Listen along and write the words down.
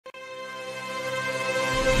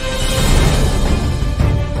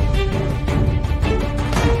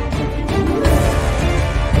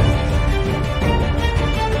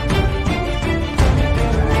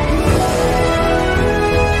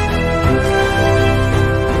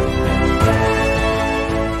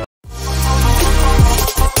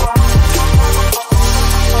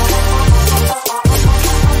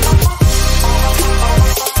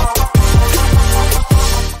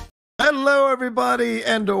everybody,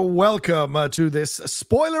 and welcome to this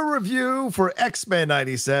spoiler review for X-Men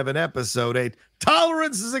 97, Episode 8,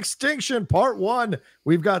 Tolerance is Extinction, Part 1.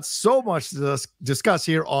 We've got so much to discuss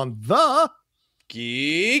here on the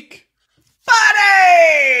Geek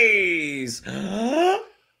Buddies!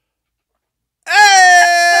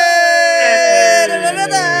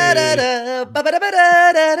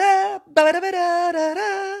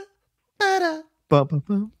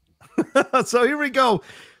 So here we go.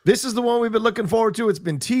 This is the one we've been looking forward to. It's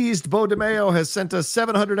been teased. Bo DeMeo has sent us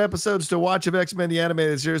 700 episodes to watch of X-Men the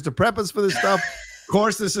Animated Series to prep us for this stuff. Of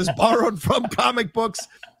course, this is borrowed from comic books,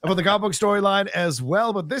 from the comic book storyline as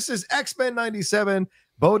well. But this is X-Men 97,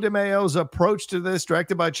 Bo DeMeo's approach to this,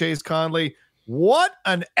 directed by Chase Conley. What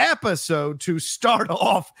an episode to start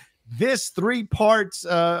off this 3-part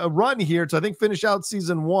run here to, I think, finish out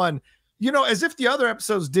season 1. You know, as if the other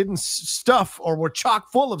episodes didn't stuff or were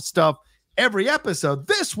chock full of stuff every episode.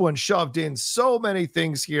 This one shoved in so many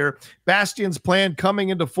things here. Bastion's plan coming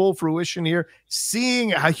into full fruition here.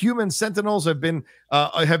 Seeing how human sentinels have been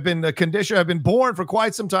born for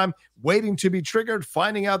quite some time, waiting to be triggered.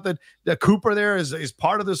 Finding out that Cooper there is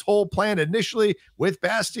part of this whole plan initially with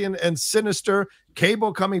Bastion and Sinister.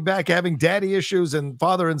 Cable coming back, having daddy issues and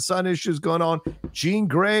father and son issues going on. Jean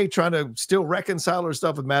Grey trying to still reconcile her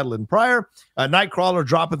stuff with Madeline Pryor. Nightcrawler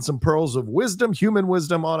dropping some pearls of wisdom, human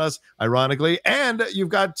wisdom on us, ironically. And you've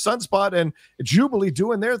got Sunspot and Jubilee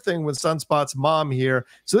doing their thing with Sunspot's mom here.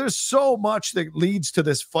 So there's so much that leads to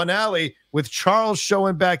this finale with Charles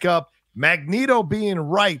showing back up, Magneto being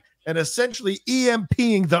right, and essentially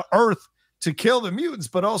EMPing the Earth to kill the mutants,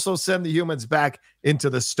 but also send the humans back into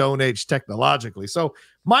the Stone Age technologically. So,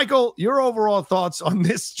 Michael, your overall thoughts on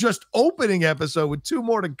this just opening episode with 2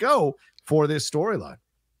 more to go for this storyline?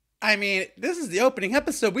 I mean, this is the opening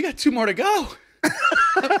episode. We got 2 more to go.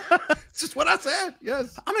 It's just what I said.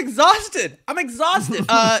 Yes. I'm exhausted.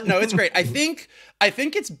 No, it's great. I think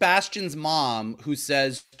it's Bastion's mom who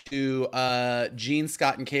says to Jean,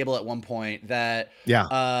 Scott, and Cable at one point that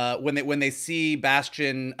when they see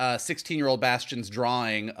Bastion, 16-year-old Bastion's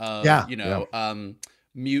drawing of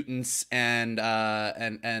mutants and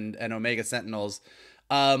Omega Sentinels,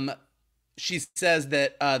 she says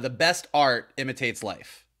that the best art imitates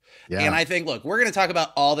life. Yeah. And I think, look, we're going to talk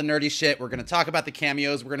about all the nerdy shit. We're going to talk about the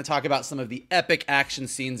cameos. We're going to talk about some of the epic action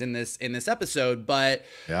scenes in this episode. But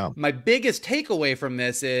my biggest takeaway from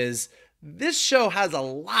this is this show has a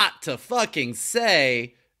lot to fucking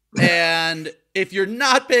say. And if you're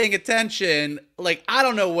not paying attention, like, I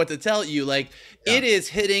don't know what to tell you. Like, it is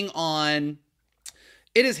hitting on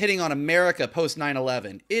America post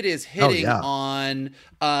 9/11. It is hitting on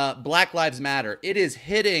Black Lives Matter. It is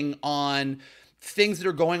hitting on things that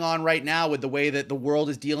are going on right now with the way that the world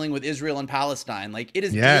is dealing with Israel and Palestine. Like, it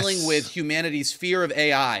is dealing with humanity's fear of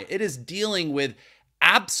AI. It is dealing with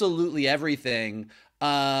absolutely everything,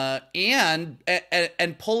 and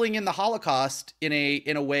pulling in the Holocaust in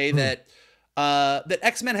a way that that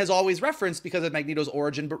X-Men has always referenced because of Magneto's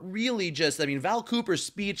origin, but really just, I mean, Val Cooper's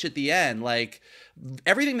speech at the end, like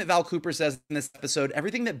everything that Val Cooper says in this episode,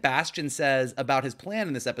 everything that Bastion says about his plan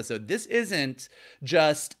in this episode, this isn't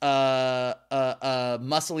just a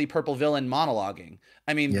muscly purple villain monologuing.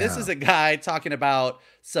 I mean, this is a guy talking about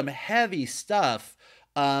some heavy stuff.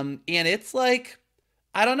 And it's like,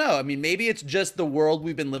 I don't know. I mean, maybe it's just the world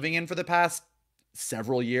we've been living in for the past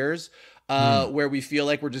several years, where we feel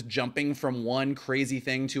like we're just jumping from one crazy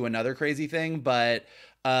thing to another crazy thing. But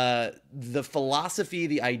the philosophy,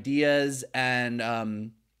 the ideas, and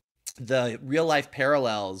the real life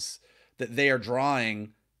parallels that they are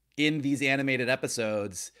drawing in these animated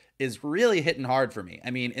episodes is really hitting hard for me.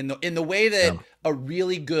 I mean, in the way that a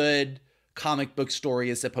really good comic book story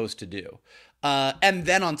is supposed to do. And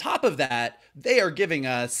then on top of that, they are giving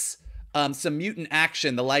us some mutant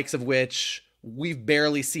action, the likes of which we've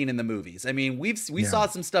barely seen in the movies. I mean, we saw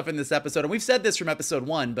some stuff in this episode, and we've said this from episode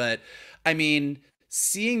 1, but I mean,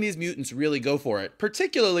 seeing these mutants really go for it,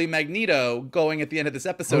 particularly Magneto going at the end of this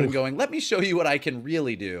episode and going, let me show you what I can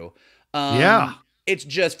really do. It's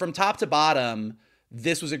just from top to bottom,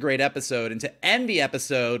 this was a great episode. And to end the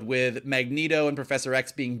episode with Magneto and Professor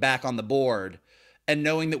X being back on the board and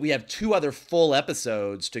knowing that we have 2 other full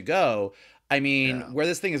episodes to go, I mean, where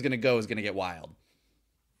this thing is going to go is going to get wild.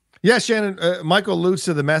 Yeah, Shannon, Michael alludes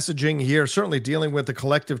to the messaging here, certainly dealing with the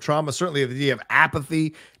collective trauma, certainly the idea of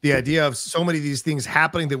apathy, the idea of so many of these things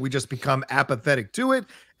happening that we just become apathetic to it.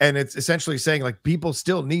 And it's essentially saying, like, people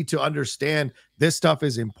still need to understand this stuff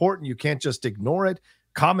is important. You can't just ignore it.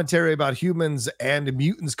 commentary about humans and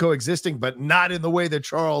mutants coexisting, but not in the way that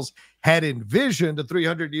Charles had envisioned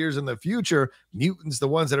 300 years in the future. Mutants, the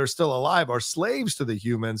ones that are still alive, are slaves to the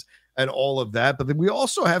humans and all of that. But then we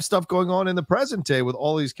also have stuff going on in the present day with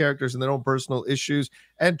all these characters and their own personal issues.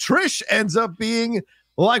 And Trish ends up being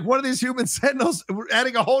like one of these human sentinels,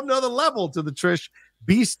 adding a whole nother level to the Trish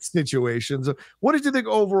Beast situations. What did you think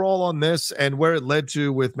overall on this and where it led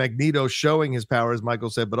to with Magneto showing his power, as Michael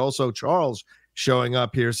said, but also Charles showing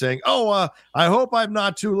up here saying, I hope I'm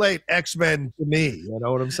not too late, X-Men to me. You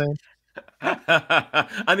know what I'm saying?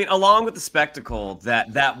 I mean, along with the spectacle,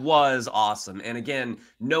 that was awesome. And again,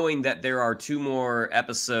 knowing that there are 2 more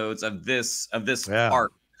episodes of this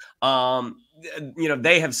arc,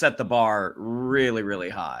 they have set the bar really, really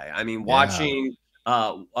high. I mean, watching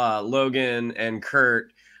Logan and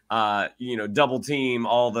Kurt double team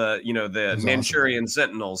all the the Manchurian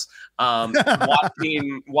sentinels,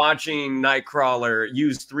 watching Nightcrawler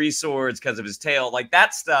use 3 swords because of his tail, like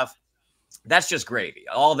that stuff. That's just gravy.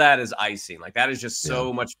 All that is icing. Like that is just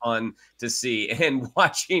so much fun to see. And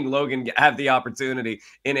watching Logan have the opportunity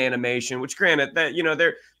in animation, which granted that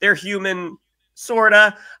they're human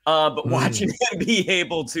sorta, but watching him be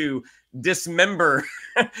able to dismember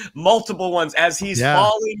multiple ones as he's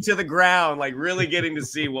falling to the ground, like really getting to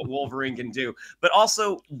see what Wolverine can do. But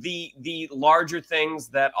also the larger things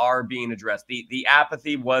that are being addressed. The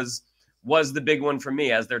apathy was the big one for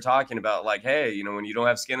me, as they're talking about, like, hey, when you don't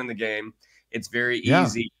have skin in the game, it's very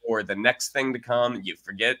easy for the next thing to come. You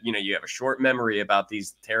forget, you have a short memory about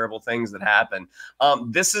these terrible things that happen.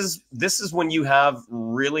 This is when you have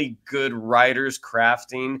really good writers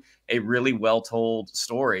crafting a really well-told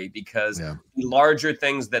story, because the larger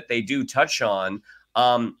things that they do touch on,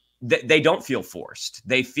 they don't feel forced.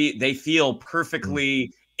 They feel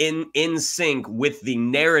perfectly in sync with the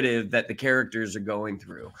narrative that the characters are going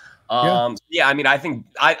through. I mean, I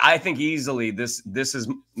think easily this is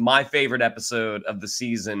my favorite episode of the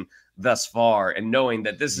season thus far. And knowing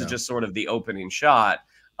that this is just sort of the opening shot,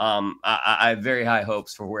 I have very high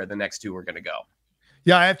hopes for where the next 2 are going to go.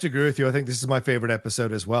 Yeah, I have to agree with you. I think this is my favorite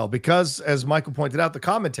episode as well, because as Michael pointed out, the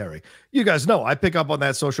commentary, you guys know I pick up on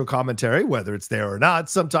that social commentary, whether it's there or not,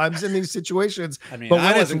 sometimes in these situations. I mean, but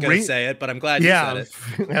I wasn't going to say it, but I'm glad you said it.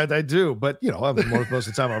 And I do. But, most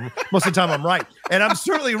of the time I'm right. And I'm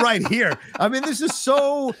certainly right here. I mean, this is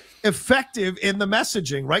so effective in the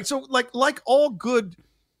messaging, right? So like all good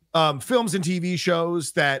films and TV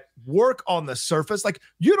shows that work on the surface, like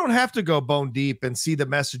you don't have to go bone deep and see the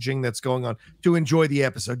messaging that's going on to enjoy the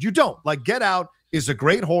episode. You don't. Like Get Out is a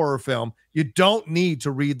great horror film. You don't need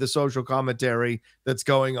to read the social commentary that's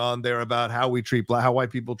going on there about how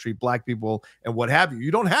white people treat black people and what have you.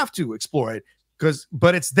 You don't have to explore it,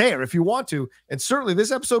 but it's there if you want to. And certainly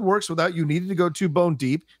this episode works without you needing to go too bone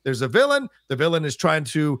deep. There's a villain. The villain is trying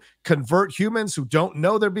to convert humans who don't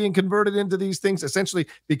know they're being converted into these things, essentially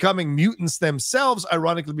becoming mutants themselves,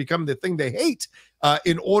 ironically becoming the thing they hate,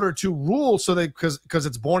 in order to rule. So because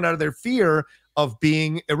it's born out of their fear of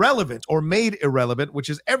being irrelevant or made irrelevant, which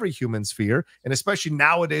is every human's fear, and especially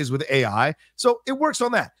nowadays with AI. So it works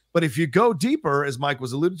on that. But if you go deeper, as Mike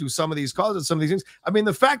was alluding to, some of these causes, some of these things, I mean,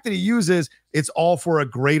 the fact that he uses it's all for a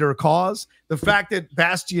greater cause, the fact that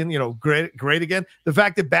Bastion, great again, the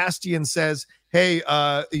fact that Bastion says, hey,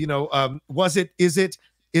 is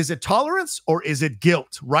it tolerance or is it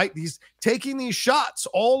guilt, right? He's taking these shots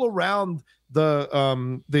all around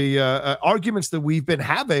the arguments that we've been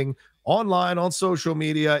having online, on social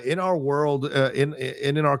media, in our world,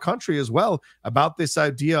 in our country as well, about this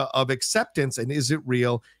idea of acceptance and is it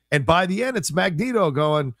real? And by the end, it's Magneto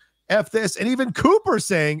going, F this. And even Cooper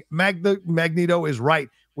saying Magneto is right,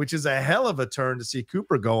 which is a hell of a turn to see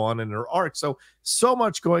Cooper go on in her arc. So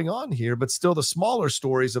much going on here, but still the smaller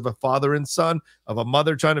stories of a father and son, of a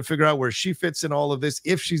mother trying to figure out where she fits in all of this,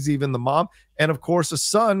 if she's even the mom. And of course, a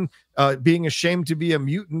son being ashamed to be a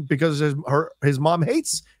mutant because his mom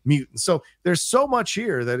hates mutants. So there's so much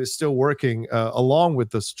here that is still working along with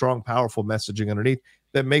the strong, powerful messaging underneath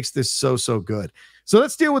that makes this so good. So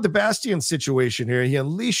let's deal with the Bastion situation here. He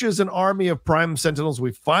unleashes an army of Prime Sentinels.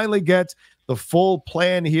 We finally get the full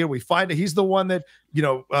plan here. We find that he's the one that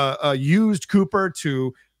used Cooper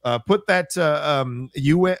to put that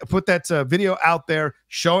video out there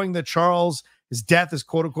showing that Charles, his death has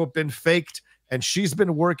quote unquote been faked. And she's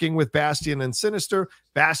been working with Bastion and Sinister.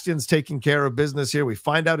 Bastion's taking care of business here. We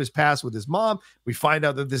find out his past with his mom. We find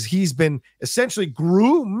out that he's been essentially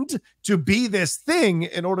groomed to be this thing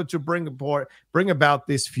in order to bring about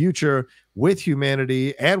this future with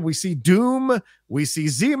humanity. And we see Doom. We see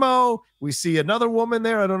Zemo. We see another woman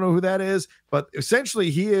there. I don't know who that is. But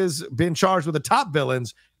essentially, he has been charged with the top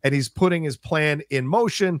villains and he's putting his plan in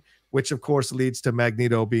motion, which of course leads to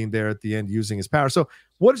Magneto being there at the end using his power. So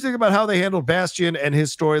what do you think about how they handled Bastion and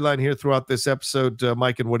his storyline here throughout this episode,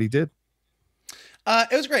 Mike, and what he did?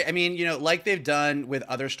 It was great. I mean, like they've done with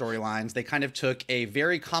other storylines, they kind of took a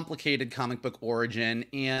very complicated comic book origin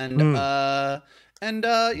and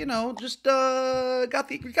just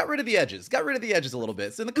got rid of the edges. Got rid of the edges a little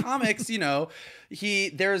bit. So in the comics,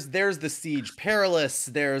 there's the Siege Perilous.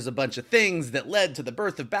 There's a bunch of things that led to the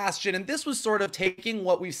birth of Bastion, and this was sort of taking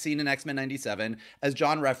what we've seen in X-Men 97. As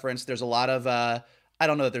John referenced, there's a lot of I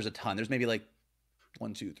don't know that there's a ton. There's maybe like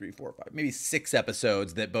 1, 2, 3, 4, 5, maybe 6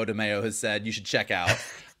 episodes that Bo DeMeo has said you should check out.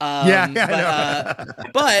 But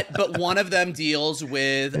one of them deals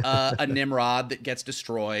with a Nimrod that gets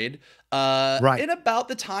destroyed in about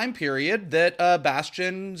the time period that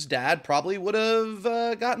Bastion's dad probably would have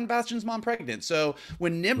gotten Bastion's mom pregnant. So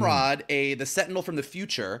when Nimrod, the Sentinel from the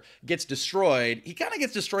future, gets destroyed, he kind of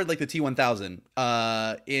gets destroyed like the T-1000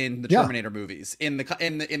 in the Terminator movies, in the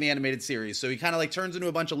animated series. So he kind of like turns into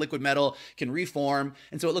a bunch of liquid metal, can reform,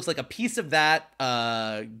 and so it looks like a piece of that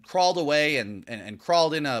crawled away and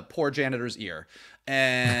crawled in a poor janitor's ear.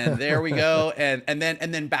 And there we go. And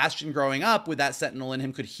then Bastion, growing up with that Sentinel in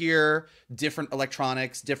him, could hear different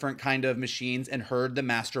electronics, different kind of machines, and heard the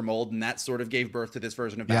master mold, and that sort of gave birth to this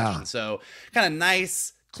version of Bastion. So kind of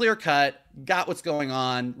nice, clear cut, got what's going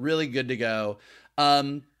on, really good to go.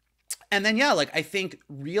 And then I think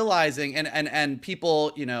realizing and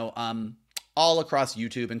people, all across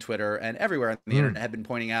YouTube and Twitter and everywhere on the internet have been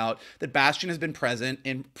pointing out that Bastion has been present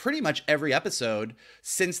in pretty much every episode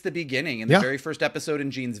since the beginning. In the very first episode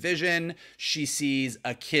in Jean's vision, she sees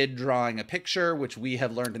a kid drawing a picture, which we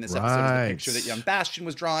have learned in this episode is the picture that young Bastion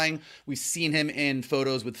was drawing. We've seen him in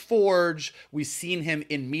photos with Forge. We've seen him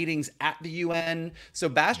in meetings at the UN. So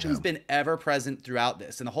Bastion's been ever present throughout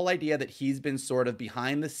this. And the whole idea that he's been sort of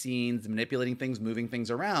behind the scenes, manipulating things, moving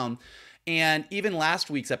things around. And even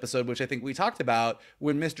last week's episode, which I think we talked about,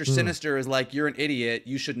 when Mr. Sinister is like, you're an idiot,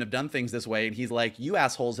 you shouldn't have done things this way. And he's like, you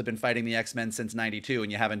assholes have been fighting the X-Men since 92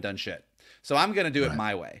 and you haven't done shit. So I'm going to do it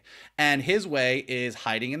my way. And his way is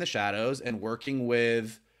hiding in the shadows and working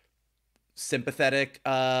with sympathetic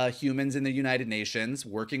humans in the United Nations,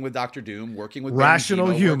 working with Dr. Doom, working with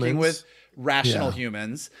rational humans, working with rational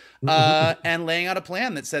humans, and laying out a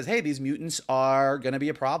plan that says, hey, these mutants are going to be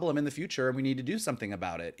a problem in the future and we need to do something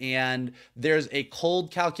about it. And there's a cold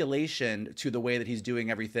calculation to the way that he's doing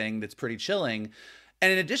everything that's pretty chilling.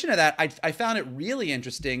 And in addition to that, I found it really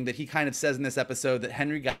interesting that he kind of says in this episode that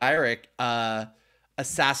Henry Gyrick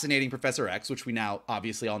assassinating Professor X, which we now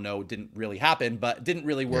obviously all know didn't really happen, but didn't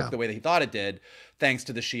really work the way that he thought it did, thanks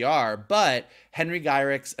to the Shi'ar. But Henry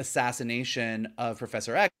Gyrick's assassination of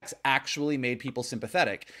Professor X actually made people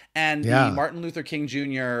sympathetic. And the Martin Luther King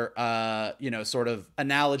Jr., sort of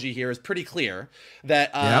analogy here is pretty clear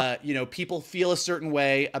that, people feel a certain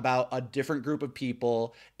way about a different group of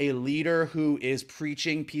people. A leader who is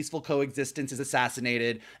preaching peaceful coexistence is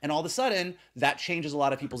assassinated. And all of a sudden, that changes a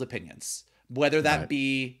lot of people's opinions. Whether that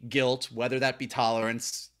be guilt, whether that be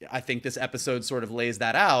tolerance, I think this episode sort of lays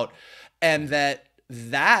that out. And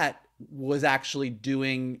that was actually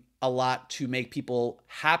doing a lot to make people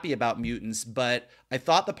happy about mutants. But I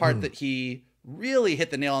thought the part that he really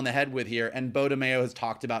hit the nail on the head with here, and Bo DeMeo has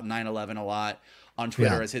talked about 9/11 a lot on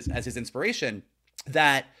Twitter as his inspiration,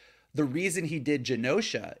 that the reason he did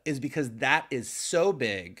Genosha is because that is so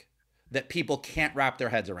big that people can't wrap their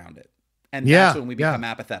heads around it. And that's when we become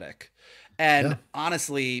apathetic. And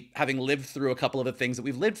honestly, having lived through a couple of the things that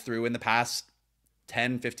we've lived through in the past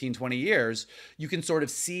 10, 15, 20 years, you can sort of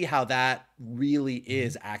see how that really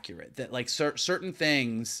is accurate. That like certain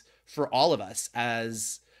things for all of us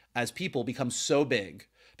as people become so big,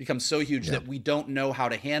 become so huge that we don't know how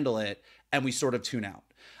to handle it and we sort of tune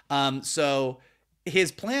out. So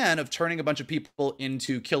his plan of turning a bunch of people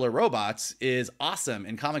into killer robots is awesome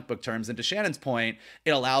in comic book terms. And to Shannon's point,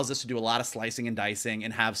 it allows us to do a lot of slicing and dicing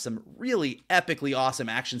and have some really epically awesome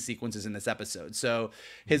action sequences in this episode. So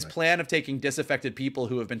his plan of taking disaffected people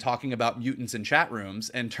who have been talking about mutants in chat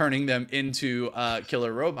rooms and turning them into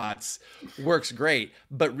killer robots works great.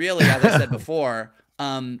 But really, as I said before,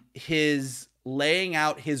 his laying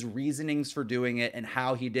out his reasonings for doing it and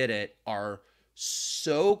how he did it are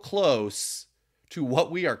so close to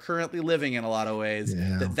what we are currently living in a lot of ways,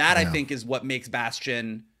 I think is what makes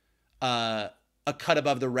Bastion a cut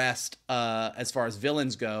above the rest as far as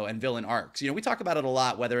villains go and villain arcs. We talk about it a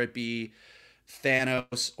lot, whether it be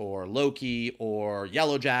Thanos or Loki or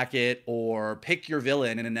Yellow Jacket or pick your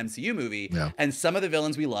villain in an MCU movie. And some of the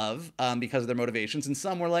villains we love because of their motivations, and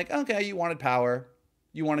some were like, okay, you wanted power,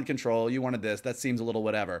 You wanted control. You wanted this. That seems a little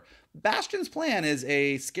whatever. Bastion's plan is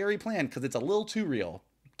a scary plan because it's a little too real.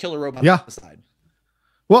 Killer robot aside.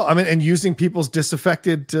 Well, I mean, and using people's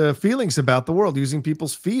disaffected feelings about the world, using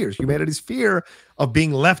people's fears, humanity's fear of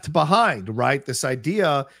being left behind, right? This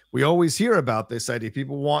idea, we always hear about this idea.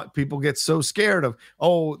 People get so scared of,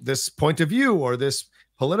 oh, this point of view or this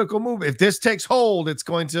political move. If this takes hold, it's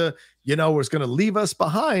going to, it's going to leave us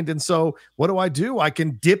behind. And so what do? I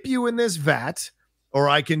can dip you in this vat, or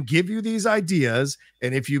I can give you these ideas.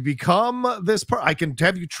 And if you become this, I can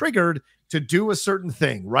have you triggered to do a certain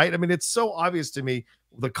thing, right? I mean, it's so obvious to me,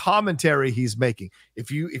 the commentary he's making.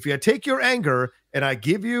 If you take your anger and I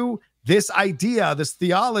give you this idea, this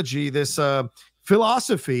theology, this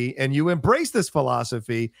philosophy, and you embrace this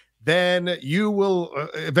philosophy, then you will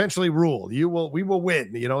eventually rule. We will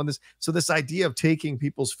win, and this idea of taking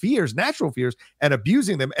people's fears, natural fears, and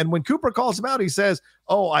abusing them. And when Cooper calls him out, he says,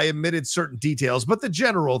 oh, I omitted certain details, but the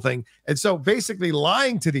general thing. And so basically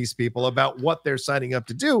lying to these people about what they're signing up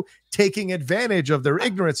to do, taking advantage of their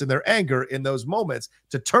ignorance and their anger in those moments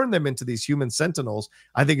to turn them into these human sentinels,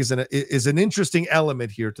 I think is an interesting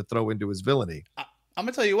element here to throw into his villainy. I'm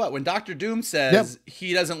going to tell you what, when Dr. Doom says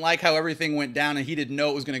he doesn't like how everything went down and he didn't know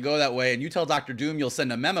it was going to go that way, and you tell Dr. Doom you'll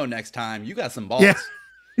send a memo next time, you got some balls. Yeah,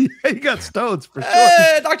 you got stones for sure.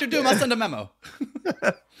 Hey, Dr. Doom, I'll send a memo.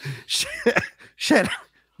 Shit.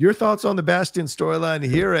 Your thoughts on the Bastion storyline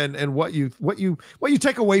here and what you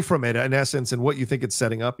take away from it, in essence, and what you think it's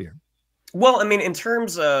setting up here. Well, I mean, in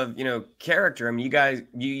terms of, character, I mean, you guys,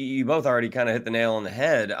 you both already kind of hit the nail on the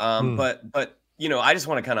head. But I just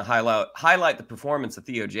want to kind of highlight the performance of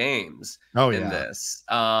Theo James in this.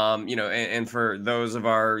 And for those of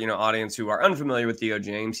our, audience who are unfamiliar with Theo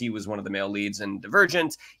James, he was one of the male leads in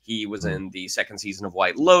Divergent. He was in the second season of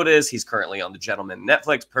White Lotus. He's currently on The Gentleman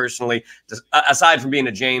Netflix. Personally, aside from being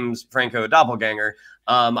a James Franco doppelganger,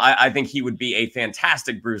 I think he would be a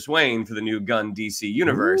fantastic Bruce Wayne for the new Gunn DC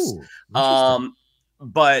universe.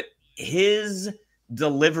 But his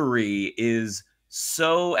delivery is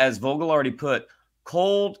so, as Vogel already put,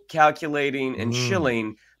 cold, calculating, and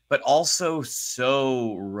chilling, but also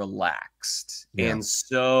so relaxed and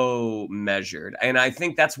so measured. And I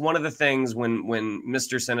think that's one of the things when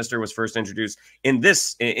Mr. Sinister was first introduced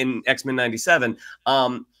in X-Men 97,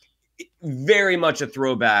 very much a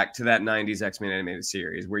throwback to that 90s X-Men animated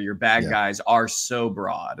series where your bad guys are so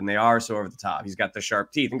broad and they are so over the top. He's got the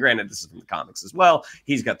sharp teeth, and granted, this is from the comics as well.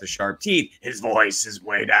 He's got the sharp teeth. His voice is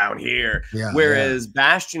way down here. Whereas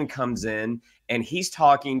Bastion comes in and he's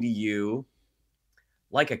talking to you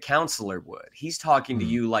like a counselor would. He's talking to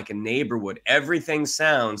you like a neighbor would. Everything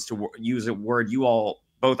sounds, to use a word you all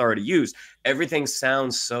both already used, everything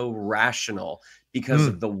sounds so rational because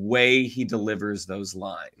of the way he delivers those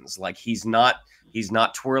lines. Like he's not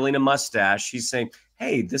twirling a mustache. He's saying,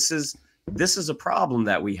 hey, this is a problem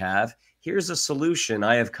that we have. Here's a solution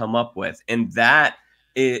I have come up with. And that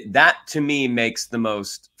to me makes the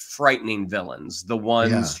most frightening villains, the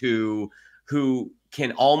ones who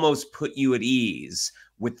can almost put you at ease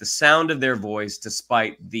with the sound of their voice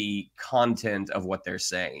despite the content of what they're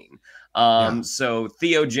saying. So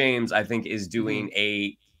Theo James, I think, is doing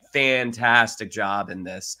a fantastic job in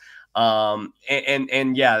this.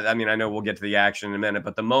 And yeah, I mean, I know we'll get to the action in a minute,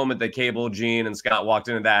 but the moment that Cable, Jean, and Scott walked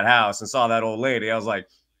into that house and saw that old lady, I was like,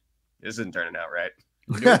 this isn't turning out right.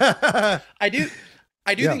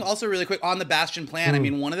 I do think also really quick on the Bastion plan. I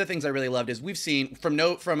mean, one of the things I really loved is we've seen from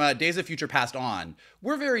Days of Future Past on,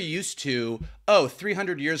 we're very used to,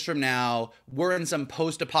 300 years from now, we're in some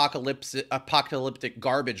apocalyptic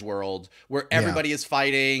garbage world where everybody is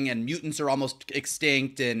fighting and mutants are almost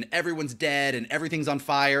extinct and everyone's dead and everything's on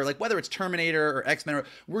fire. Like whether it's Terminator or X-Men,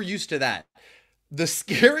 we're used to that. The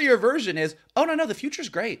scarier version is, oh no, the future's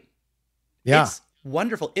great. Yeah. It's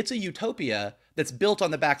wonderful. It's a utopia that's built on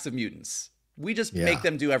the backs of mutants. We just make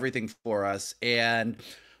them do everything for us, and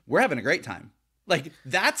we're having a great time. Like,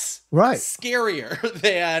 that's scarier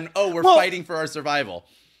than, we're fighting for our survival.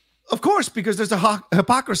 Of course, because there's a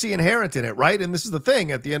hypocrisy inherent in it, right? And this is the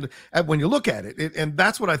thing at the end, when you look at it, and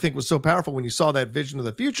that's what I think was so powerful when you saw that vision of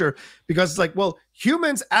the future, because it's like, well,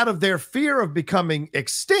 humans, out of their fear of becoming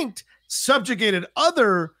extinct, subjugated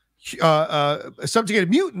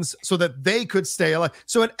mutants so that they could stay alive.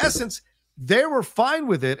 So in essence, they were fine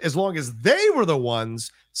with it as long as they were the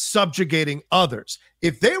ones subjugating others.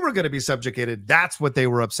 If they were going to be subjugated, that's what they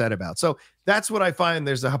were upset about. So that's what I find.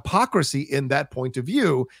 There's a hypocrisy in that point of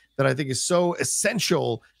view that I think is so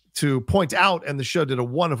essential to point out, and the show did a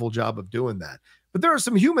wonderful job of doing that. But there are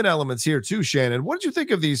some human elements here too, Shannon. What did you think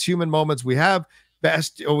of these human moments? We have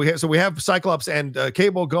we have Cyclops and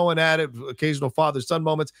Cable going at it, occasional father-son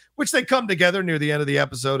moments, which they come together near the end of the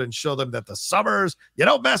episode and show them that the Summers, you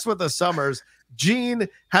don't mess with the Summers. Jean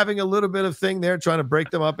having a little bit of thing there, trying to break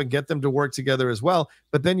them up and get them to work together as well.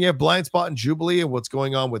 But then you have Blind Spot and Jubilee and what's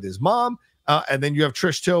going on with his mom. And then you have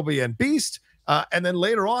Trish Tilby and Beast. And then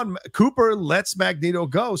later on, Cooper lets Magneto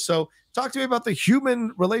go. So talk to me about the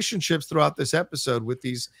human relationships throughout this episode with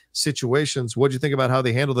these situations. What do you think about how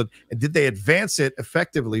they handled it? And did they advance it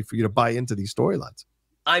effectively for you to buy into these storylines?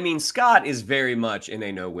 I mean, Scott is very much in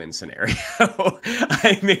a no-win scenario.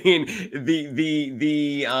 I mean,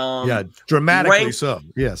 dramatically so.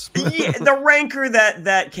 Yes. The rancor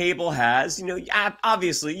that Cable has, you know,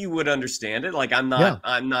 obviously you would understand it. Like I'm not,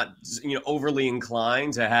 you know, overly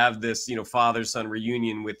inclined to have this, you know, father-son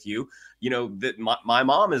reunion with you. You know that my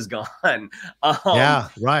mom is gone.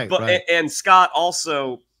 Right. But and Scott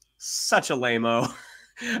also such a lame-o.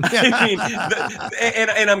 I mean,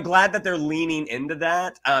 and I'm glad that they're leaning into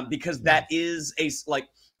that because that is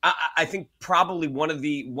I think probably one of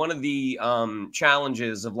the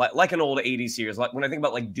challenges of like an old 80s series. Like when I think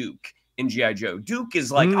about like Duke in G.I. Joe, Duke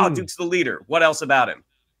is like, oh, Duke's the leader. What else about him?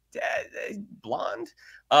 Blonde.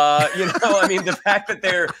 You know, I mean, the fact that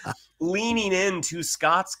they're leaning into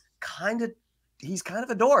Scott's he's kind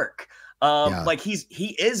of a dork. Like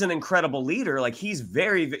he is an incredible leader. Like he is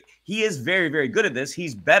very, very good at this.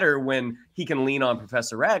 He's better when he can lean on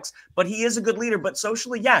Professor X, but he is a good leader. But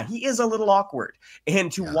socially, he is a little awkward.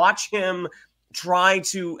 And to watch him try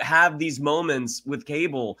to have these moments with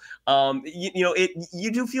Cable,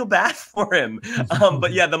 you do feel bad for him.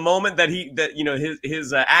 But yeah, the moment that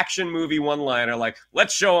his action movie one-liner, like,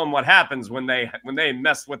 let's show him what happens when they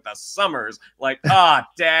mess with the Summers, like,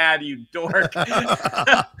 Dad, you dork.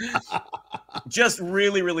 Just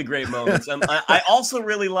really, really great moments. I also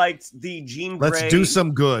really liked the Jean Grey. Let's do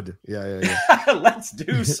some good. Yeah. Let's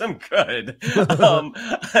do some good.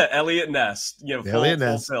 Elliot Ness,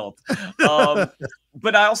 full tilt.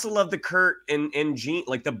 But I also love the Kurt and Jean,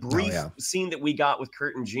 like the brief scene that we got with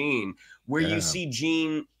Kurt and Jean, where you see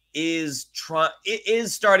Jean is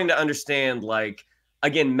starting to understand, like,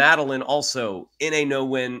 again, Madeline also in a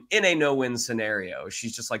no-win scenario.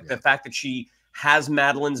 She's just like the fact that she has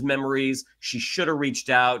Madeline's memories. She should have reached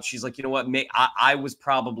out. She's like, you know what? I was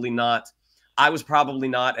probably not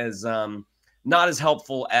as not as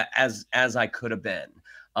helpful as I could have been.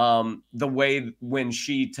 The way when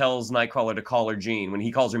she tells Nightcrawler to call her Jean, when he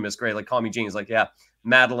calls her Miss Gray, like, call me Jean, is like, yeah,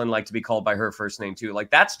 Madeline liked to be called by her first name too. Like,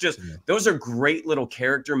 that's just, those are great little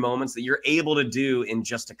character moments that you're able to do in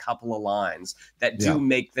just a couple of lines that do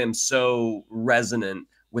make them so resonant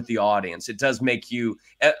with the audience. It does make you,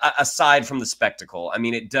 aside from the spectacle, I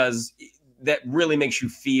mean, that really makes you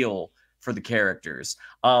feel for the characters.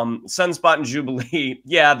 Sunspot and Jubilee,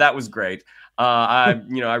 that was great. I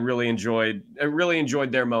really enjoyed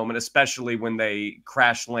their moment, especially when they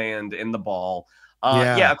crash land in the ball.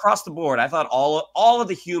 Across the board, I thought all of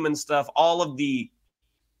the human stuff, all of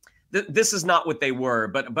this is not what they were,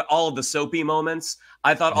 but all of the soapy moments,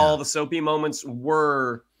 I thought all of the soapy moments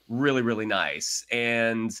were really, really nice.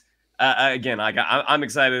 And again, I'm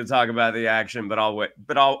excited to talk about the action, but I'll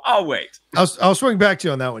wait. I'll swing back to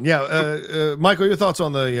you on that one. Michael, your thoughts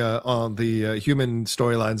on the human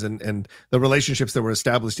storylines and the relationships that were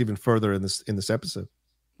established even further in this episode?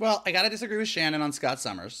 Well, I gotta disagree with Shannon on Scott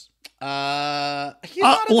Summers. He's not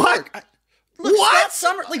a dork. Look, Scott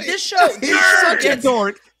Summers, like this show, such a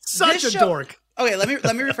dork. Such a dork. Okay, let me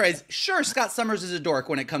rephrase. Sure, Scott Summers is a dork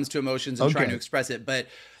when it comes to emotions and trying to express it, but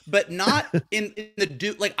not in the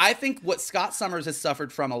Duke. Like, I think what Scott Summers has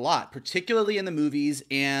suffered from a lot, particularly in the movies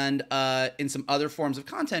and in some other forms of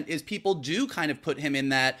content, is people do kind of put him in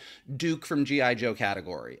that Duke from G.I. Joe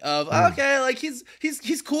category of, okay, like he's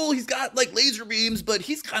cool, he's got like laser beams, but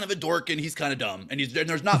he's kind of a dork and he's kind of dumb, and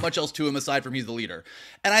there's not much else to him aside from he's the leader.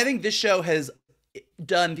 And I think this show has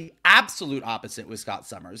done the absolute opposite with Scott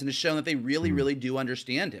Summers and has shown that they really, really do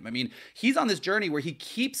understand him. I mean, he's on this journey where he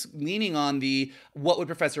keeps leaning on the, what would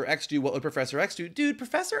Professor X do? What would Professor X do? Dude,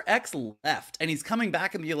 Professor X left and he's coming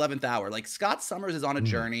back in the 11th hour. Like, Scott Summers is on a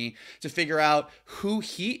journey to figure out who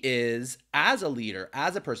he is as a leader,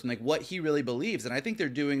 as a person, like what he really believes. And I think they're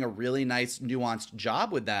doing a really nice, nuanced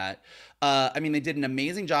job with that. I mean, they did an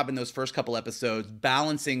amazing job in those first couple episodes,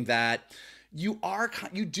 balancing that you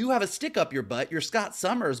do have a stick up your butt. You're Scott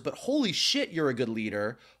Summers, but holy shit, you're a good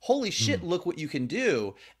leader. Holy shit, look what you can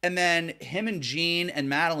do. And then him and Jean and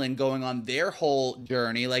Madeline going on their whole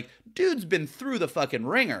journey. Like, dude's been through the fucking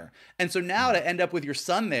ringer. And so now to end up with your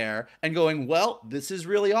son there and going, well, this is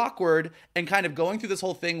really awkward, and kind of going through this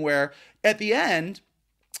whole thing where at the end,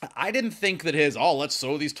 I didn't think that his, oh, let's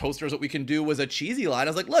sew these toasters, what we can do, was a cheesy line. I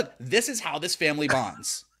was like, look, this is how this family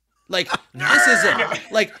bonds. Like, this is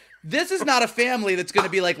it. Like, this is not a family that's going to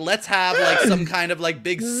be like, let's have like some kind of like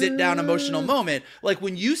big sit down emotional moment. Like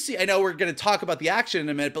when you see, I know we're going to talk about the action in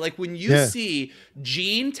a minute, but like when you see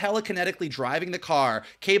Jean telekinetically driving the car,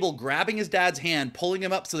 Cable grabbing his dad's hand, pulling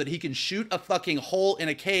him up so that he can shoot a fucking hole in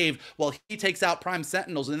a cave while he takes out Prime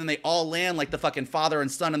Sentinels, and then they all land like the fucking Father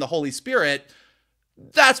and Son and the Holy Spirit.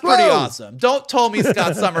 That's pretty awesome. Don't tell me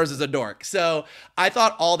Scott Summers is a dork. So I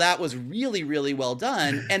thought all that was really, really well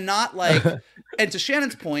done, and not like, and to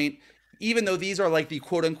Shannon's point, even though these are like the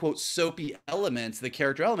quote unquote soapy elements, the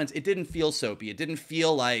character elements, it didn't feel soapy. It didn't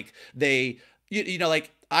feel like they, you know,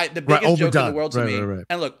 like the biggest joke in the world to me.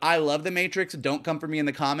 And look, I love The Matrix. Don't come for me in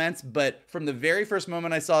the comments. But from the very first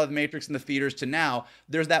moment I saw The Matrix in the theaters to now,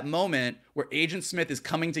 there's that moment where Agent Smith is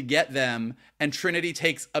coming to get them, and Trinity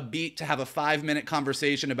takes a beat to have a 5-minute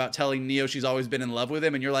conversation about telling Neo she's always been in love with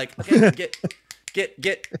him. And you're like, okay,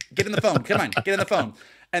 get in the phone. Come on, get in the phone.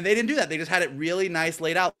 And they didn't do that. They just had it really nice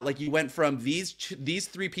laid out. Like you went from these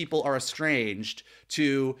 3 people are estranged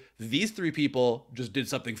to these 3 people just did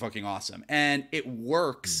something fucking awesome. And it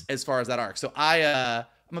works as far as that arc. So I'm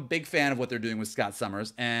a big fan of what they're doing with Scott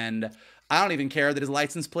Summers. And I don't even care that his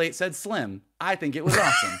license plate said Slim. I think it was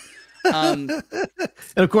awesome. And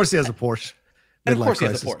of course he has a Porsche. And of course he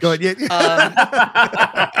has a Porsche. Go ahead.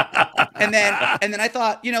 And then I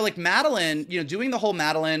thought, you know, like Madeline, you know, doing the whole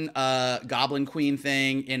Madeline Goblin Queen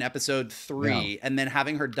thing in episode 3, and then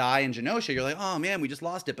having her die in Genosha, you're like, oh man, we just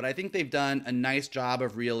lost it. But I think they've done a nice job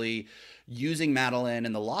of really using Madeline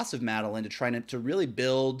and the loss of Madeline to try to really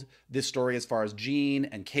build this story as far as Jean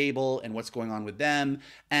and Cable and what's going on with them.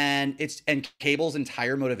 And Cable's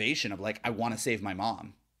entire motivation of like, I want to save my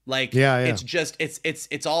mom. Like, it's just,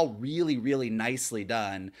 it's all really, really nicely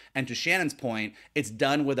done. And to Shannon's point, it's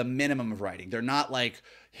done with a minimum of writing. They're not like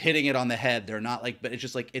hitting it on the head. They're not like, but it's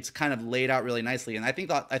just like, it's kind of laid out really nicely. And I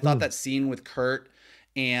thought that scene with Kurt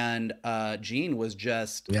and Jean was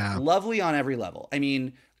just lovely on every level. I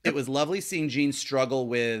mean, it was lovely seeing Jean struggle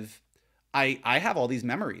with, I have all these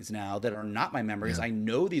memories now that are not my memories. I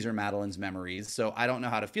know these are Madeline's memories, so I don't know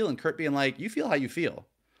how to feel. And Kurt being like, you feel how you feel.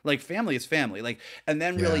 Like family is family. Like, and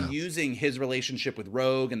then really using his relationship with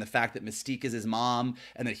Rogue and the fact that Mystique is his mom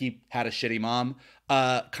and that he had a shitty mom,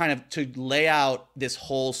 kind of to lay out this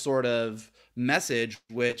whole sort of message,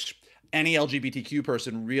 which any LGBTQ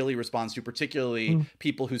person really responds to, particularly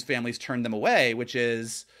people whose families turned them away, which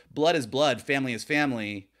is blood, family is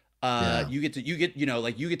family. You get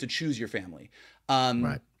to choose your family.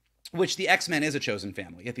 Which the X-Men is a chosen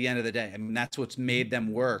family at the end of the day. I mean, that's what's made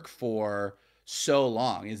them work for so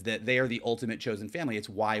long, is that they are the ultimate chosen family. It's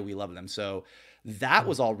why we love them. So that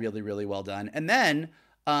was all really, really well done. And then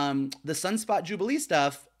the Sunspot Jubilee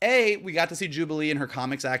stuff, we got to see Jubilee in her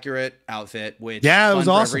comics accurate outfit, which it was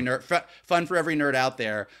awesome. Fun for every nerd out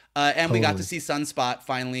there. And we got to see Sunspot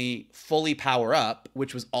finally fully power up,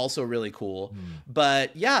 which was also really cool.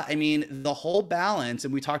 But yeah, I mean, the whole balance,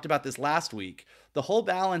 and we talked about this last week, the whole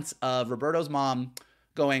balance of Roberto's mom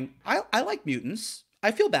going, I like mutants.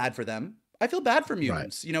 I feel bad for them. I feel bad for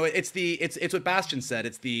mutants. You know, it's what Bastion said.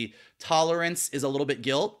 It's the tolerance is a little bit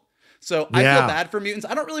guilt. So I feel bad for mutants.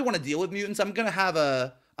 I don't really want to deal with mutants. I'm gonna have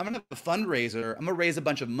a fundraiser. I'm gonna raise a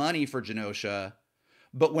bunch of money for Genosha.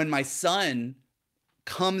 But when my son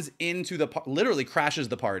comes into literally crashes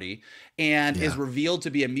the party and is revealed to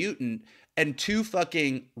be a mutant, and 2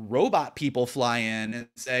 fucking robot people fly in and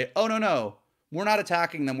say, oh no, we're not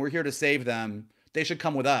attacking them. We're here to save them. They should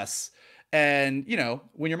come with us. And, you know,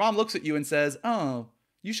 when your mom looks at you and says, oh,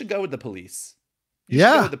 you should go with the police. You should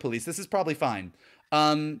go with the police. This is probably fine.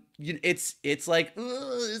 It's like,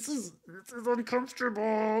 this is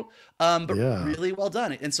uncomfortable. But really well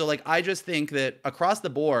done. And so, like, I just think that across the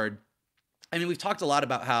board, I mean, we've talked a lot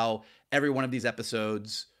about how every one of these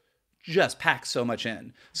episodes just packs so much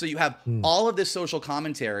in. So you have all of this social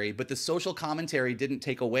commentary, but the social commentary didn't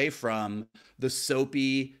take away from the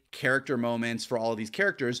soapy character moments for all of these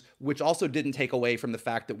characters, which also didn't take away from the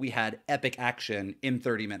fact that we had epic action in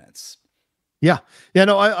 30 minutes.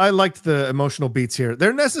 No, I liked the emotional beats here.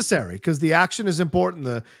 They're necessary because the action is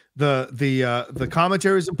important. The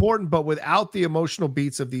commentary is important, but without the emotional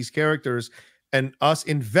beats of these characters and us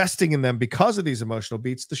investing in them because of these emotional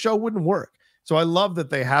beats, the show wouldn't work. So I love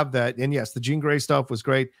that they have that. And yes, the Jean Grey stuff was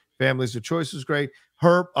great. Families of Choice was great.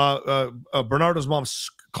 Her, Bernardo's mom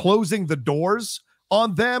closing the doors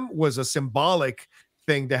on them was a symbolic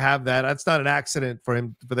thing to have that. That's not an accident for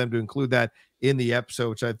them to include that in the episode,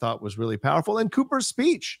 which I thought was really powerful. And Cooper's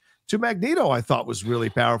speech to Magneto, I thought was really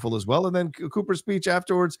powerful as well. And then Cooper's speech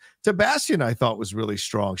afterwards to Bastion, I thought was really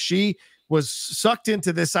strong. She was sucked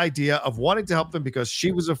into this idea of wanting to help them because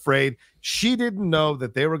she was afraid. She didn't know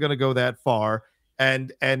that they were going to go that far.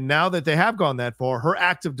 And now that they have gone that far, her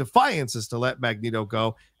act of defiance is to let Magneto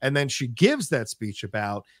go. And then she gives that speech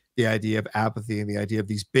about the idea of apathy and the idea of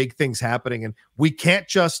these big things happening. And we can't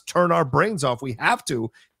just turn our brains off. We have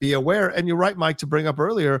to be aware. And you're right, Mike, to bring up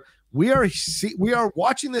earlier, we are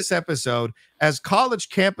watching this episode as college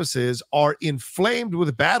campuses are inflamed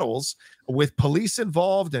with battles, with police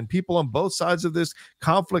involved and people on both sides of this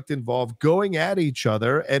conflict involved going at each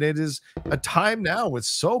other. And it is a time now with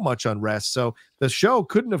so much unrest. So the show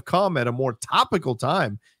couldn't have come at a more topical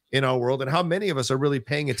time in our world, and how many of us are really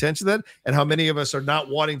paying attention to that, and how many of us are not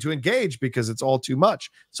wanting to engage because it's all too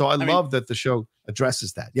much. So I love that the show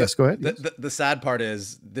addresses that. Yes, go ahead. The sad part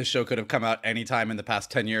is this show could have come out anytime in the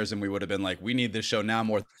past 10 years and we would have been like, we need this show now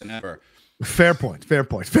more than ever. Fair point.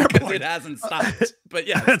 It hasn't stopped. But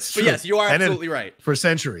yeah, yes, you are absolutely right. For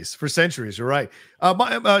centuries, you're right.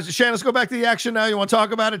 Shannon, let's go back to the action now. You want to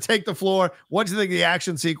talk about it? Take the floor. What do you think of the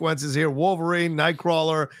action sequences here? Wolverine,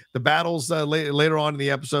 Nightcrawler, the battles later on in the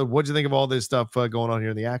episode. What do you think of all this stuff going on here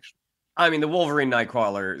in the action? I mean, the Wolverine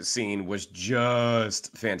Nightcrawler scene was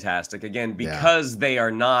just fantastic. Again, because they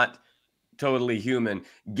are not totally human,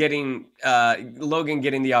 Logan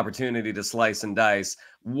getting the opportunity to slice and dice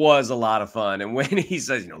was a lot of fun. And when he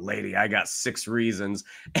says, lady, I got 6 reasons,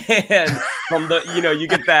 and from the, you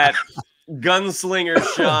get that gunslinger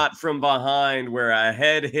shot from behind where a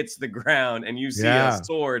head hits the ground and you see a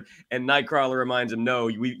sword, and Nightcrawler reminds him, no,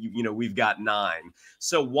 we've got 9.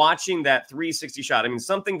 So watching that 360 shot, I mean,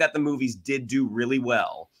 something that the movies did do really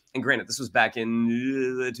well, and granted, this was back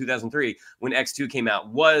in 2003 when X2 came out,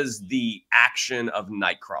 was the action of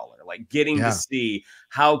Nightcrawler, like getting to see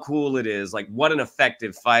how cool it is, like what an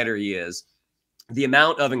effective fighter he is. The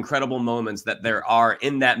amount of incredible moments that there are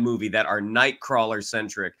in that movie that are Nightcrawler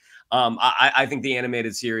centric. I think the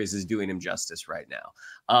animated series is doing him justice right now.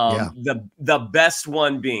 The best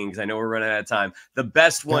one being, because I know we're running out of time, the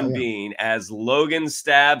best one being as Logan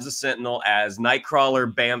stabs a sentinel, as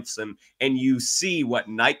Nightcrawler bamfs him, and you see what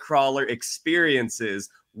Nightcrawler experiences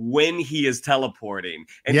when he is teleporting.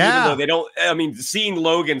 And even though they don't, I mean, seeing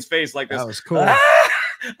Logan's face like this, that was cool.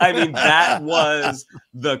 I mean, that was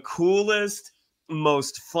the coolest,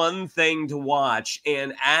 most fun thing to watch.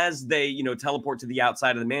 And as they teleport to the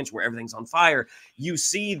outside of the mansion where everything's on fire, you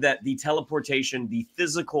see that the teleportation, the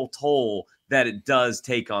physical toll that it does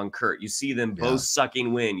take on Kurt. You see them both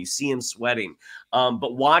sucking wind, you see him sweating,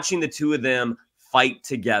 but watching the two of them fight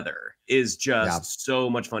together is just so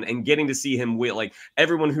much fun. And getting to see him like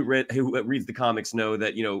everyone who reads the comics know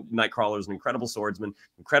that Nightcrawler is an incredible swordsman,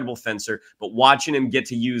 incredible fencer, but watching him get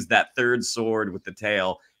to use that third sword with the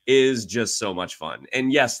tail is just so much fun.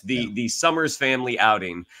 And yes, the Summers family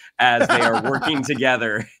outing as they are working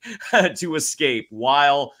together to escape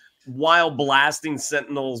while blasting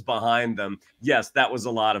sentinels behind them. Yes, that was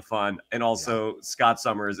a lot of fun. And also Scott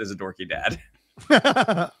Summers is a dorky dad.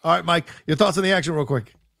 All right, Mike, your thoughts on the action real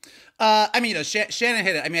quick. I mean, Shannon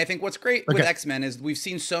hit it. I mean, I think what's great with X-Men is we've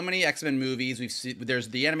seen so many X-Men movies. There's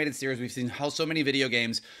the animated series. We've seen so many video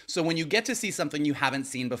games. So when you get to see something you haven't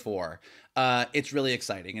seen before, it's really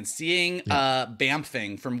exciting. And seeing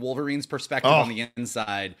bamfing from Wolverine's perspective on the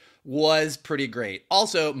inside was pretty great.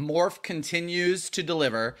 Also, Morph continues to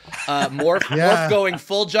deliver. Morph going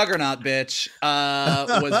full juggernaut, bitch,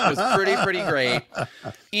 was pretty great.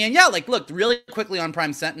 And look, really quickly on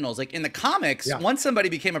Prime Sentinels, like in the comics, once somebody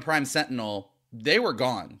became a Prime Sentinel, they were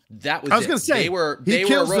gone. That was I was going to say, they were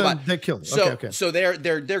a robot. They killed them. So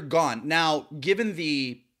they're gone. Now, given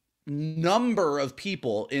the number of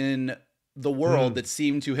people in the world that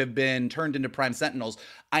seem to have been turned into Prime Sentinels,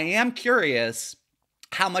 I am curious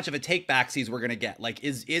how much of a take backsies we're going to get. Like,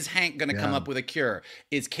 is Hank going to come up with a cure?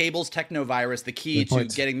 Is Cable's technovirus the key to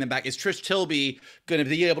getting them back? Is Trish Tilby going to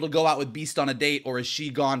be able to go out with Beast on a date, or is she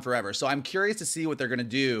gone forever? So I'm curious to see what they're going to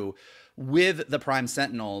do with the Prime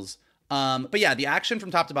Sentinels. But yeah, the action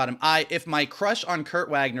from top to bottom. If my crush on Kurt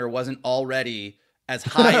Wagner wasn't already as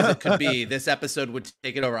high as it could be, this episode would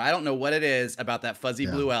take it over. I don't know what it is about that fuzzy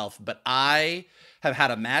blue elf, but I have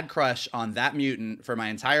had a mad crush on that mutant for my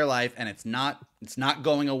entire life, and it's not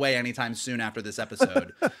going away anytime soon after this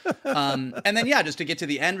episode. And then just to get to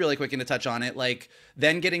the end really quick and to touch on it, like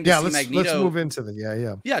then getting to see Magneto. Let's move into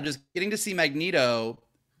the just getting to see Magneto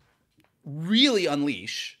really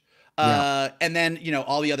unleash. And then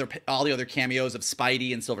all the other cameos of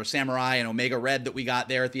Spidey and Silver Samurai and Omega Red that we got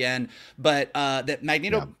there at the end, but that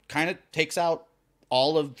Magneto kind of takes out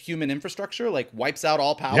all of human infrastructure, like wipes out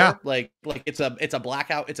all power, like it's a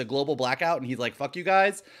blackout, it's a global blackout, and he's like, fuck you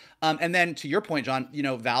guys. And then to your point, John, you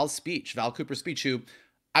know, Val Cooper's speech, who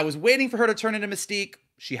I was waiting for her to turn into Mystique.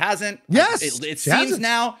 She hasn't. Yes, it seems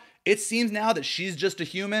now that she's just a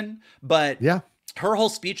human, but her whole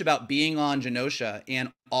speech about being on Genosha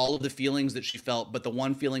and all of the feelings that she felt, but the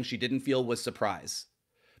one feeling she didn't feel was surprise.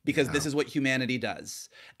 Because this is what humanity does.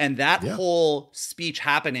 And that whole speech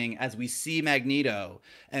happening as we see Magneto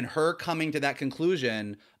and her coming to that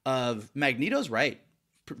conclusion of Magneto's right.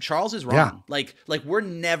 Charles is wrong. Like we're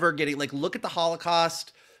never getting, like, look at the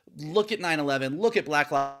Holocaust, look at 9/11, look at Black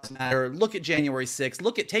Lives Matter, look at January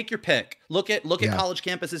 6th, take your pick. Look at college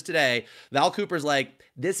campuses today. Val Cooper's like,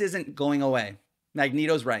 this isn't going away.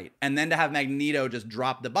 Magneto's right. And then to have Magneto just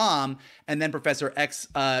drop the bomb and then Professor X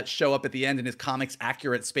show up at the end in his comics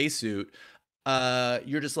accurate spacesuit,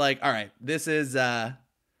 you're just like, all right, this is this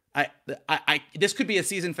could be a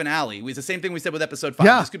season finale. It's the same thing we said with episode 5.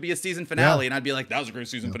 This could be a season finale, and I'd be like, that was a great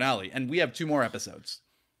season finale. And we have 2 more episodes.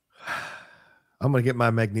 I'm gonna get my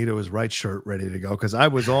Magneto is right shirt ready to go because I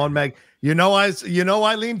was on I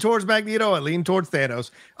lean towards Magneto. I lean towards Thanos.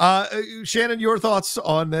 Shannon, your thoughts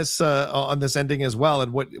on this ending as well,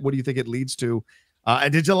 and what do you think it leads to?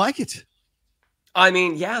 And did you like it? I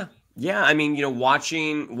mean, yeah. I mean, you know,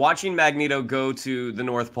 watching Magneto go to the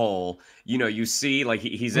North Pole, you know, you see like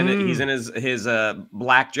he's in his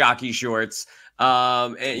black jockey shorts.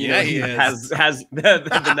 And you know, he has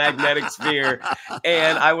the magnetic sphere,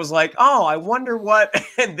 and I was like, oh, I wonder what.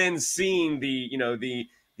 And then seeing the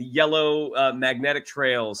yellow magnetic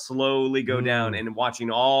trail slowly go down, and watching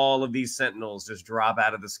all of these sentinels just drop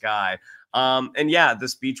out of the sky. And yeah, the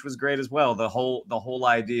speech was great as well. The whole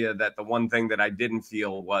idea that the one thing that I didn't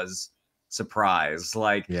feel was surprise,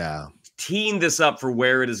 like teeing this up for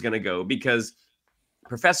where it is going to go, because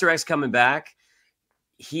Professor X coming back,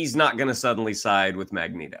 he's not going to suddenly side with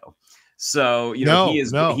Magneto. So, you know,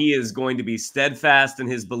 he is going to be steadfast in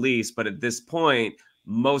his beliefs. But at this point,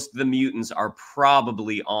 most of the mutants are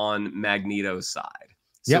probably on Magneto's side.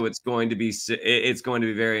 So it's going to be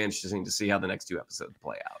very interesting to see how the next 2 episodes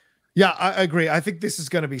play out. Yeah, I agree. I think this is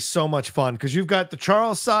going to be so much fun because you've got the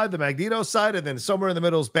Charles side, the Magneto side, and then somewhere in the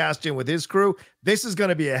middle is Bastion with his crew. This is going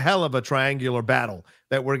to be a hell of a triangular battle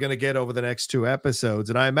that we're going to get over the next 2 episodes.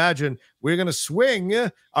 And I imagine we're going to swing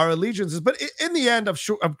our allegiances. But in the end,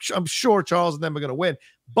 I'm sure Charles and them are going to win.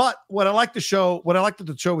 But what I like that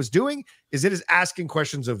the show is doing is it is asking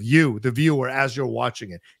questions of you, the viewer, as you're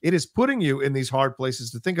watching it. It is putting you in these hard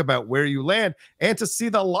places to think about where you land and to see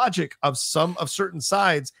the logic of certain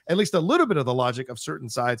sides, at least a little bit of the logic of certain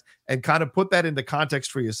sides, and kind of put that into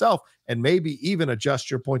context for yourself, and maybe even adjust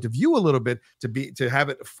your point of view a little bit to have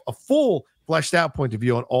it a full fleshed out point of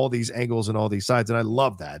view on all these angles and all these sides. And I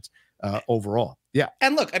love that overall. Yeah.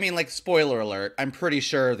 And look, I mean, like, spoiler alert, I'm pretty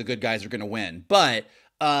sure the good guys are going to win, but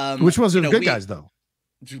which ones are the good guys though?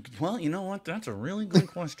 Well, you know what? That's a really good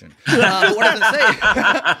question. What I was gonna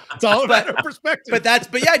say, it's all about our perspective.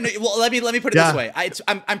 But yeah. No, well, let me put it this way.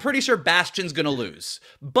 I'm pretty sure Bastion's gonna lose,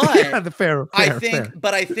 but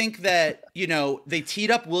I think that, you know, they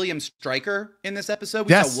teed up William Stryker in this episode.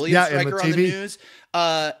 We saw William Stryker on the news,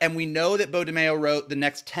 and we know that Bo DeMeo wrote the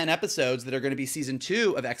next 10 episodes that are going to be season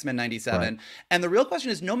 2 of X-Men 97. Right. And the real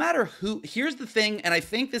question is, no matter who. Here's the thing, and I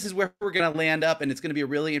think this is where we're going to land up, and it's going to be a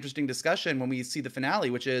really interesting discussion when we see the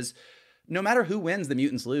finale, which is, no matter who wins, the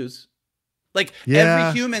mutants lose. Like,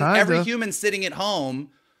 every human sitting at home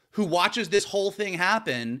who watches this whole thing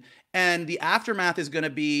happen, and the aftermath is going to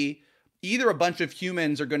be either a bunch of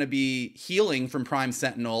humans are going to be healing from Prime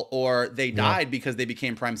Sentinel, or they died because they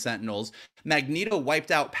became Prime Sentinels. Magneto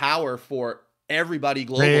wiped out power for everybody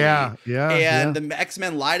globally. And the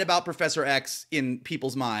X-Men lied about Professor X in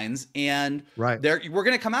people's minds. And we're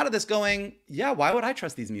going to come out of this going, yeah, why would I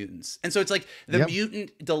trust these mutants? And so it's like the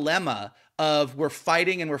mutant dilemma of we're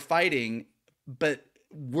fighting, but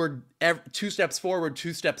we're 2 steps forward,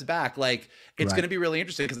 2 steps back. Like, it's going to be really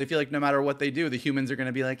interesting because I feel like no matter what they do, the humans are going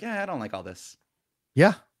to be like, yeah, I don't like all this.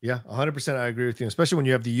 Yeah, 100%. I agree with you, especially when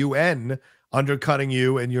you have the UN undercutting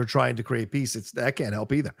you and you're trying to create peace. That can't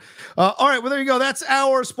help either. All right, well, there you go. That's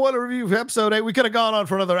our spoiler review of episode 8. We could have gone on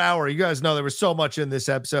for another hour. You guys know there was so much in this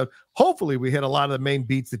episode. Hopefully we hit a lot of the main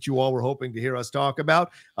beats that you all were hoping to hear us talk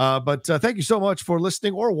about. But thank you so much for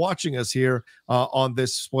listening or watching us here on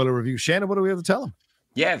this spoiler review. Shannon, what do we have to tell them?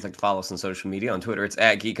 Yeah, if you'd like to follow us on social media, on Twitter, it's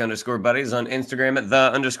 @geek_buddies, on Instagram at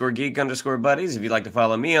 _geek_buddies. If you'd like to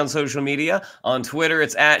follow me on social media, on Twitter,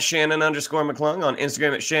 it's @Shannon_McClung, on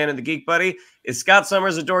Instagram at Shannon the Geek Buddy. Is Scott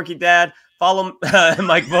Summers a dorky dad? Follow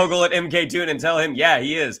Mike Vogel at MKToon and tell him, yeah,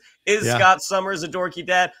 he is. Scott Summers a dorky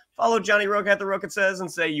dad? follow Johnny Rocha at the Rocha Says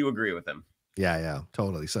and say you agree with him. Yeah,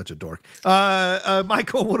 totally. Such a dork.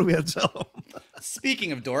 Michael, what do we have to tell him?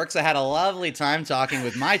 Speaking of dorks, I had a lovely time talking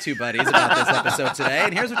with my two buddies about this episode today.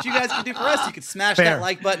 And here's what you guys can do for us. You can smash that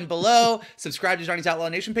like button below, subscribe to Johnny's Outlaw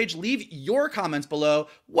Nation page, leave your comments below.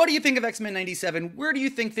 What do you think of X-Men 97? Where do you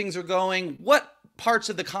think things are going? What parts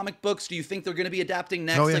of the comic books do you think they're going to be adapting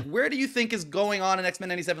next? Like, where do you think is going on in X-Men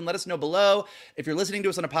 97? Let us know below. If you're listening to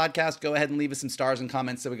us on a podcast, go ahead and leave us some stars and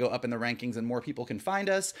comments so we go up in the rankings and more people can find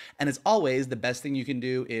us. And as always, the best thing you can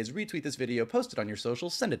do is retweet this video, post it on your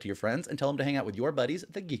socials, send it to your friends, and tell them to hang out with your buddies,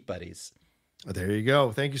 the Geek Buddies. There you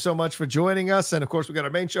go. Thank you so much for joining us. And of course, we got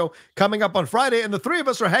our main show coming up on Friday. And the three of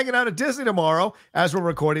us are hanging out at Disney tomorrow as we're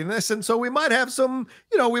recording this. And so we might have some,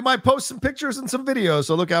 we might post some pictures and some videos.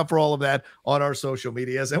 So look out for all of that on our social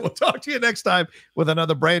medias. And we'll talk to you next time with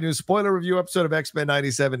another brand new spoiler review episode of X-Men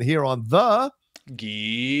 97 here on the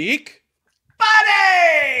Geek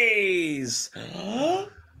Buddies.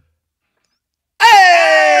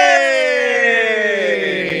 Hey!